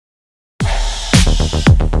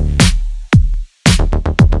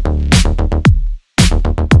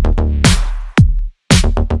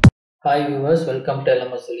Hi viewers, welcome to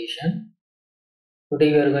LMS Solution.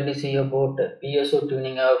 Today we are going to see about PSO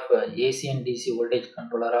tuning of AC and DC voltage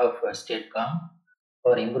controller of STATCOM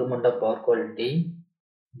for improvement of power quality,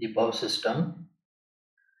 the power system.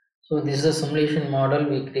 So this is a simulation model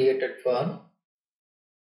we created for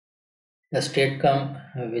the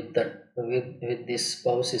STATCOM with this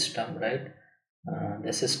power system, right?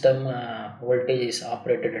 The system voltage is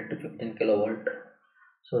operated at 15 kilovolt.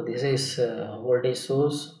 So this is voltage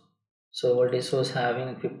source. So voltage source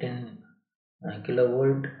having 15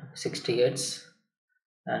 kilovolt 60 hertz,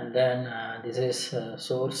 and then this is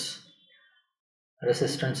source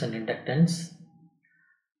resistance and inductance,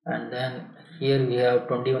 and then here we have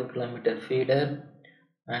 21 kilometer feeder,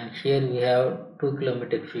 and here we have 2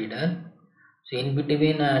 kilometer feeder. So in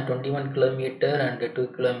between 21 kilometer and 2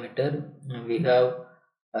 kilometer we have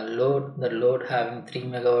a load, the load having 3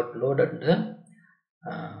 megawatt load and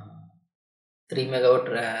 3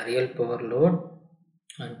 megawatt real power load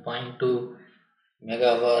and 0.2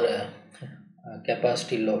 megawatt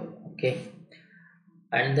capacity load. Okay,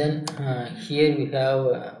 and then here we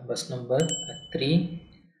have bus number 3.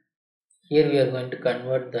 Here we are going to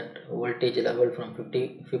convert that voltage level from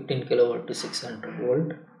 15 kilovolt to 600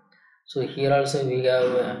 volt. So here also we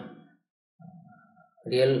have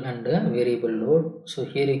real and variable load. So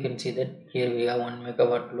here you can see that here we have 1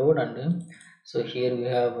 megawatt load, and so here we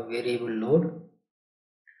have a variable load.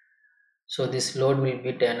 So this load will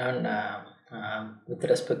be turned on with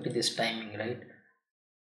respect to this timing, right?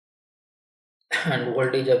 And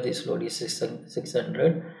voltage of this load is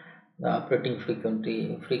 600. The operating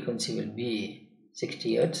frequency will be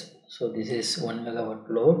 60 hertz. So this is 1 megawatt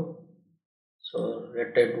load. So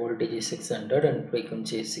rated voltage is 600 and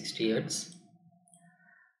frequency is 60 hertz.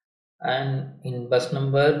 And in bus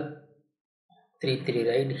number 33,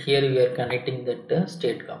 right, here we are connecting that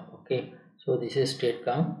STATCOM. Okay, so this is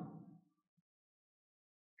STATCOM.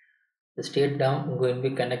 The STATCOM going to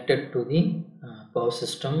be connected to the power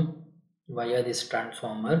system via this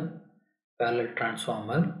transformer, parallel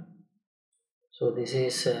transformer. So this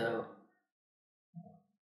is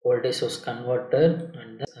voltage source converter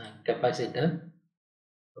and the capacitor.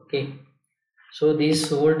 Okay, so this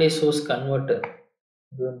voltage source converter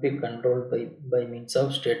will be controlled by means of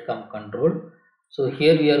STATCOM control. So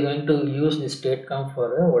here we are going to use the STATCOM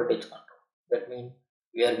for a voltage control. That means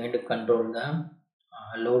we are going to control the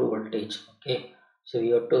load voltage. Okay, so we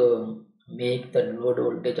have to make the load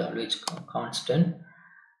voltage always constant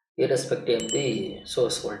irrespective of the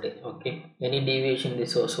source voltage. Okay, any deviation in the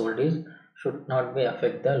source voltage should not be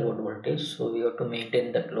affect the load voltage. So we have to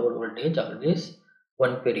maintain that load voltage always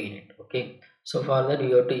 1 per unit. Okay, so for that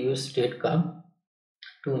we have to use STATCOM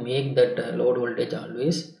to make that load voltage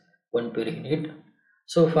always 1 per unit.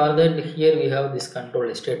 So for that here we have this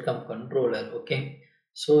controller, STATCOM controller. Okay,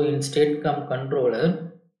 so in STATCOM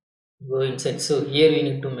controller, go inside. So here we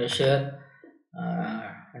need to measure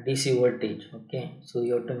DC voltage. Okay, so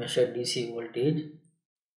you have to measure DC voltage,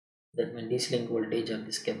 that means DC-link voltage of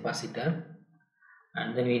this capacitor,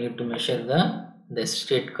 and then we need to measure the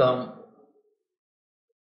STATCOM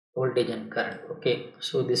voltage and current. Okay,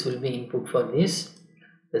 so this will be input for this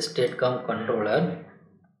the STATCOM controller.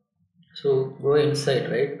 So go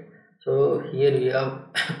inside, right? So here we have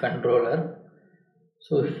controller.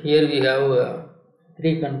 So here we have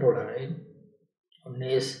 3 controller, right? One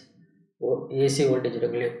is AC voltage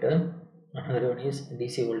regulator, another one is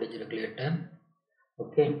DC voltage regulator.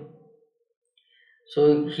 Okay,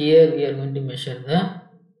 so here we are going to measure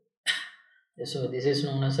so this is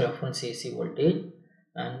known as reference AC voltage,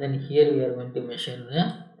 and then here we are going to measure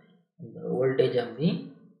the voltage of the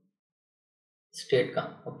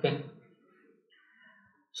STATCOM. Okay,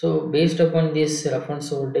 so based upon this reference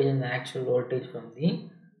voltage and the actual voltage from the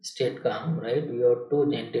STATCOM, right, we have to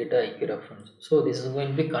generate a IQ reference. So this is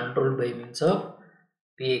going to be controlled by means of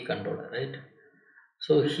PA controller, right?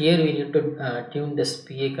 So here we need to tune this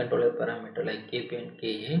PA controller parameter like KP and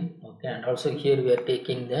KA. Okay, and also here we are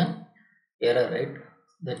taking the error, right?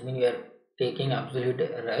 That means we are taking absolute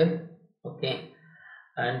error. Okay,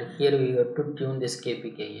 and here we have to tune this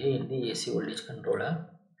KP KA in the AC voltage controller.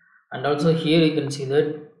 And also here you can see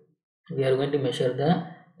that we are going to measure the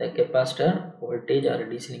capacitor voltage or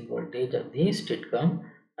DC-link voltage of the STATCOM,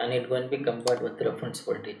 and it's going to be compared with reference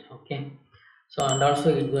voltage. Okay, so and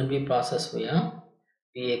also it's going to be processed via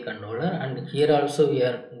PA controller, and here also we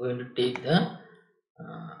are going to take the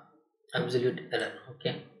absolute error.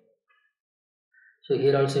 Okay, so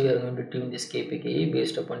here also we are going to tune this KPKE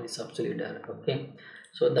based upon this absolute error. Okay,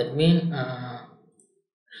 so that means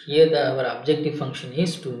here our objective function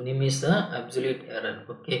is to minimize the absolute error.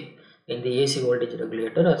 Okay, in the AC voltage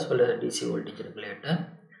regulator as well as DC voltage regulator.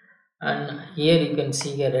 And here you can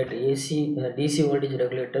see here that DC voltage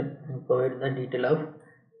regulator provide the detail of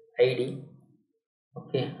ID,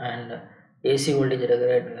 okay, and AC voltage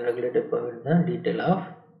regulator provide the detail of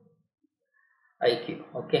IQ,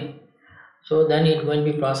 okay. So then it going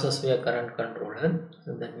to be processed via current controller.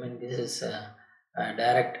 So that means this is a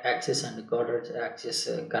direct axis and quadrant axis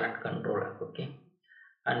current controller, okay.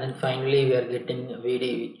 And then finally we are getting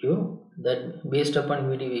VDVQ. That based upon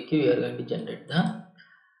VDVQ we are going to generate the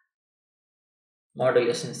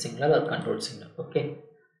modulation signal or control signal, okay.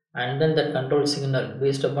 And then that control signal,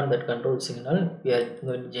 based upon that control signal we are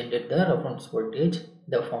going to generate the reference voltage in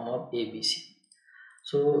the form of ABC.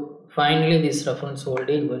 So finally this reference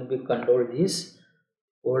voltage will be control this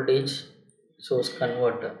voltage source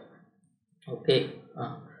converter, okay.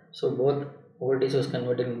 So both voltage source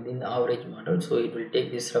converter in the average model, so it will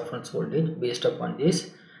take this reference voltage based upon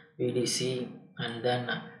this VDC and then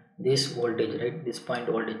this voltage, right, this point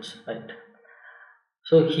voltage, right.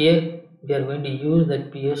 So here we are going to use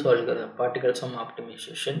that PSO algorithm, particle sum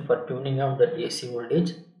optimization, for tuning of the AC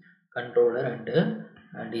voltage controller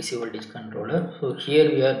and DC voltage controller. So here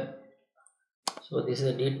we are, so this is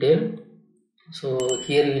a detail. So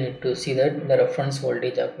here we need to see that the reference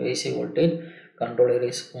voltage of AC voltage controller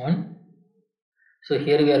is 1. So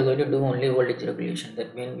here we are going to do only voltage regulation.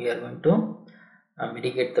 That means we are going to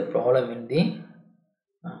mitigate the problem in the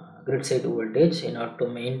grid side voltage in order to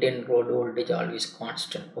maintain load voltage always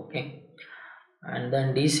constant, okay. And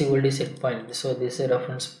then DC voltage set point. So this is a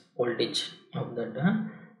reference voltage of that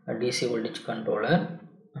DC voltage controller.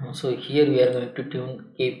 So here we are going to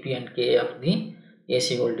tune Kp and Ka of the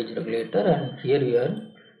AC voltage regulator, and here we are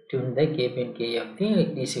tune the Kp and Ka of the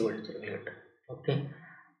DC voltage regulator, okay.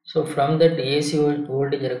 So from that AC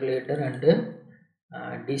voltage regulator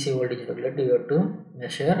and DC voltage regulator you have to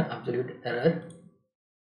measure absolute error,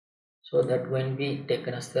 so that going to be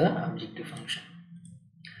taken as the objective function.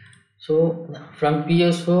 So from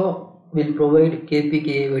PSO will provide Kp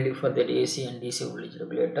Ka value for that AC and DC voltage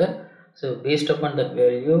regulator. So based upon that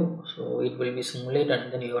value, so it will be simulated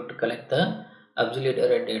and then you have to collect the absolute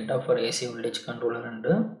error data for AC voltage controller and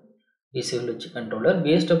DC voltage controller.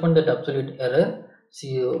 Based upon that absolute error,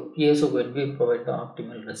 PSO will be provide the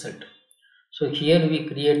optimal result. So here we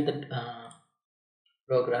create that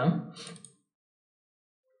program.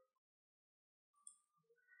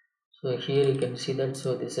 So here you can see that,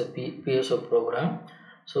 so this is a PSO program.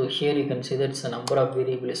 So here you can see that the number of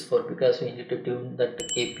variables for, because we need to tune that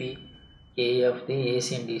Kp, Ka of the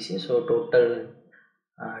AC and DC. So total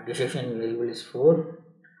decision variable is 4,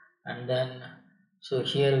 and then so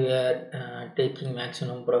here we are taking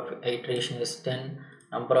maximum number of iteration is 10,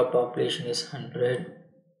 number of population is 100,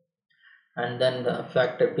 and then the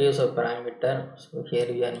factor PSO parameter. So here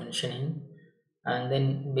we are mentioning, and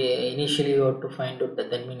then initially you have to find out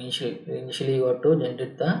that, then initially you have to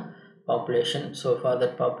generate the population. So for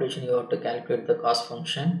that population you have to calculate the cost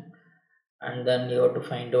function, and then you have to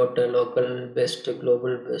find out local best,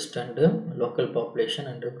 global best, and local population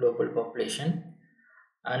and global population,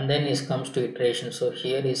 and then it comes to iteration. So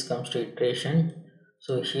here it comes to iteration.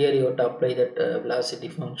 So here you have to apply that velocity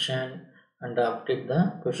function and update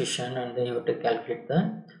the position, and then you have to calculate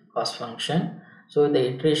the cost function. So the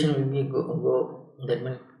iteration will be that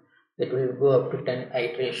means it will go up to 10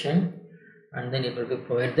 iteration, and then it will be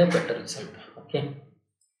provide the better result, okay.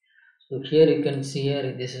 So here you can see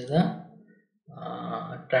here this is the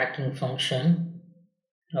tracking function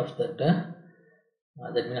of that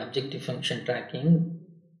that means objective function tracking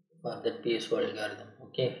for that PSO algorithm,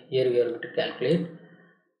 okay. Here we are going to calculate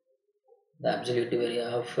the absolute value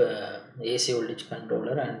of AC voltage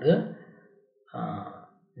controller and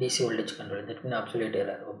DC voltage controller, that means absolute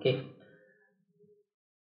error, okay.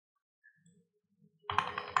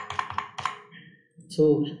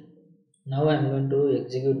 So now I am going to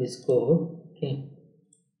execute this code, okay.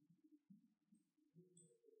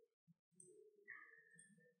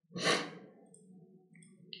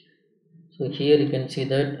 So here you can see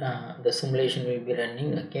that the simulation will be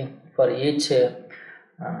running, okay, for each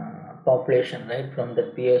population, right, from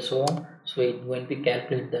the PSO. So it going to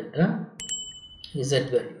calculate that Z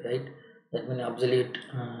value, right, that means absolute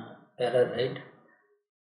error, right,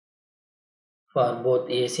 for both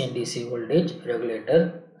AC and DC voltage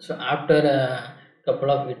regulator. So after a couple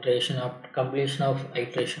of iteration, after completion of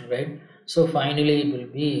iteration, right, so finally it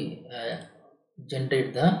will be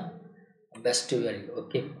generate the best value,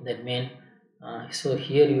 okay. That means so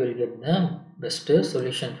here you will get the best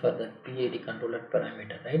solution for the PID controller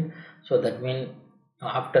parameter, right. So that means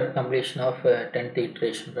after completion of 10th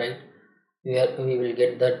iteration, right, we will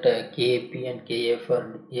get that KP and KA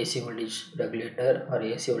for AC voltage regulator or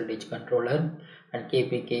AC voltage controller, and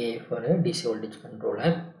KP KA for a DC voltage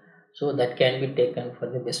controller. So that can be taken for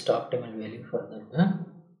the best optimal value for that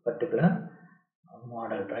particular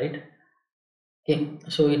model, right? Okay,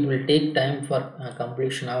 so it will take time for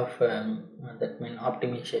completion of that mean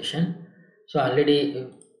optimization. So already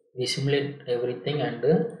we simulate everything, and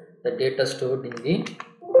the data stored in the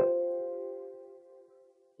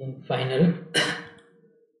final.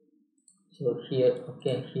 So here,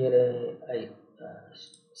 okay, here I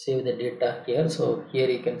save the data here. So here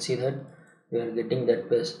you can see that we are getting that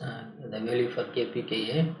best the value for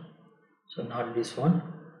kpka. So not this one,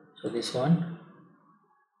 so this one.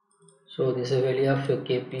 So this is a value of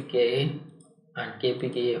kpka and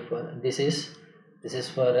kpka for this is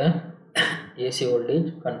for a AC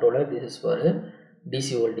voltage controller, this is for a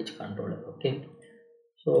DC voltage controller. Okay,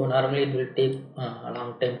 so normally it will take a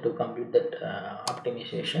long time to complete that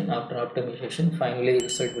optimization. After optimization, finally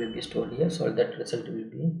result will be stored here, so that result will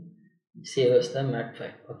be saved as the mat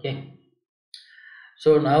file. Okay,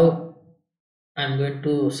 so now I am going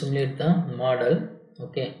to simulate the model.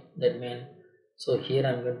 Okay, that means, so here I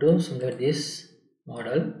am going to simulate this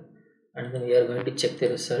model, and then we are going to check the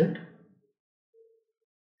result.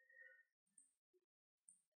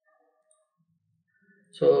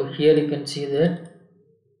 So here you can see that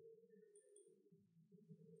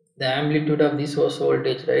the amplitude of this source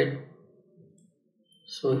voltage, right?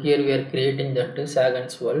 So here we are creating that sag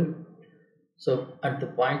and swell. So at the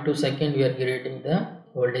 0.2 second we are creating the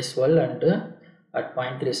voltage swell, and at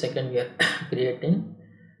 0.3 second we are creating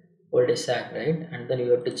voltage sag, right? And then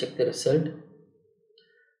you have to check the result.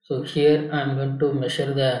 So here I am going to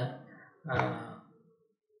measure the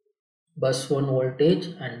bus 1 voltage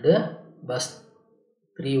and the bus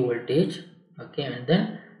 3 voltage. Okay, and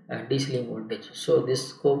then DC-link voltage. So this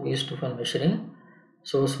scope is used for measuring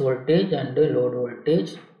source voltage and load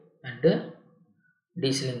voltage and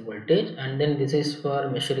DC-link voltage, and then this is for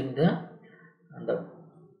measuring the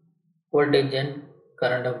voltage and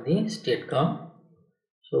current of the STATCOM.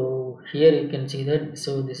 So here you can see that,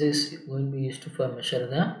 so this is going to be used for measure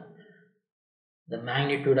the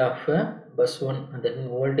magnitude of bus 1, that means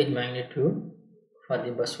voltage magnitude for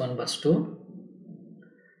the bus 1, bus 2.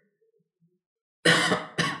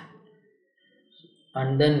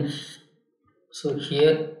 And then, so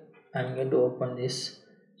here I am going to open this.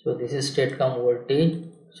 So this is STATCOM voltage,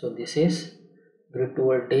 so this is grid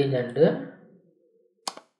voltage and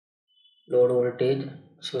load voltage.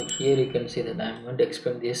 So here you can see that I am going to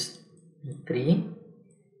explain this 3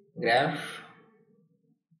 graph.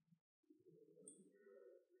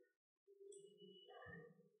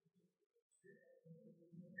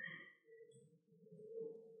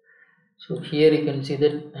 So here you can see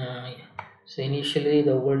that so initially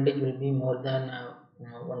the voltage will be more than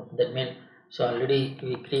 1, that means, so already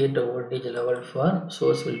we create a voltage level for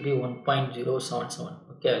source will be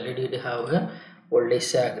 1.077. okay, already they have a voltage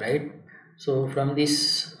sag, right? So from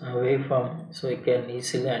this waveform, so you can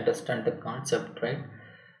easily understand the concept, right?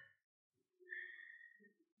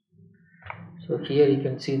 So here you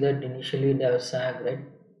can see that initially they have sag, right,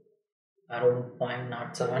 around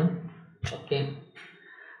 0.07. okay,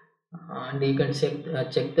 and you can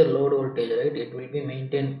check the load voltage, right? It will be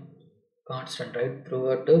maintained constant, right,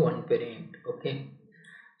 throughout 1 per unit. Okay,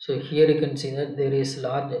 so here you can see that there is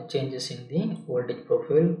large changes in the voltage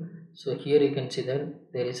profile. So here you can see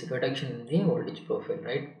that there is a reduction in the voltage profile,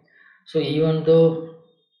 right? So even though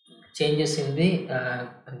changes in the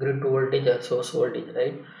grid voltage or source voltage,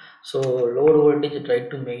 right, so load voltage try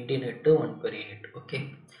to maintain it to 1 per unit.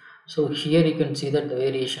 Okay, so here you can see that the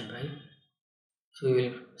variation, right? So you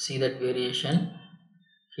will see that variation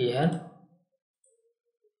here.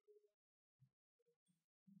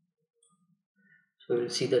 So you will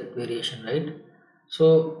see that variation, right?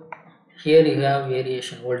 So here you have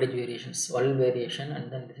variation, voltage variation, swell variation,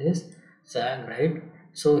 and then this is sag, right?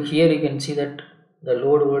 So here you can see that the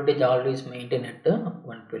load voltage always maintained at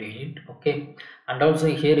 1 per unit. Okay, and also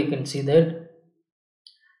here you can see that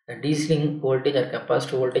the DC-link voltage or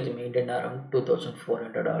capacitor voltage maintained around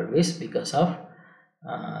 2400 always, because of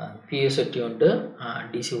PSO tuned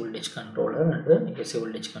DC voltage controller and AC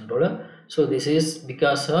voltage controller. So this is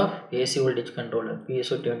because of AC voltage controller,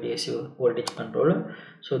 PSO tuned AC voltage controller.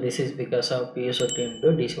 So this is because of PSO tuned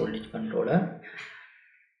DC voltage controller.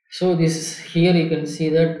 So this here you can see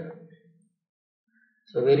that,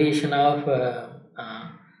 so variation of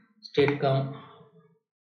STATCOM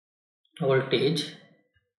voltage.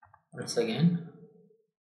 Once again,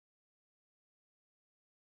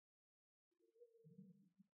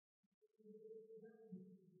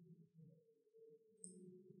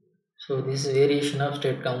 So this is variation of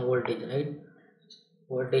STATCOM voltage, right?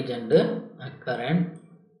 Voltage and current.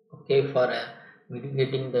 Okay, for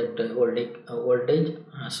mitigating that voltage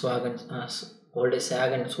swag and voltage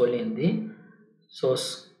sag and swell in the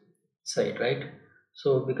source side, right?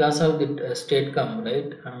 So because of the STATCOM,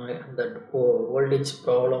 right, that voltage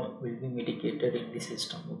problem will be mitigated in the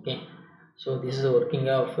system. Okay, so this is the working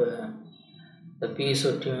of the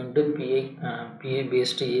PSO tuned PA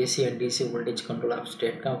based AC and DC voltage control of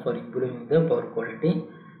STATCOM for improving the power quality.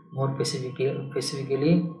 More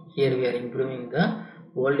specifically, here we are improving the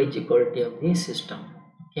voltage quality of the system.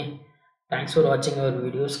 Okay, thanks for watching our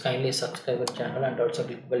videos. Kindly subscribe our channel and also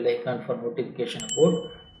click bell icon for notification about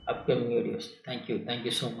upcoming videos. Thank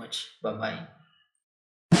you so much. Bye bye.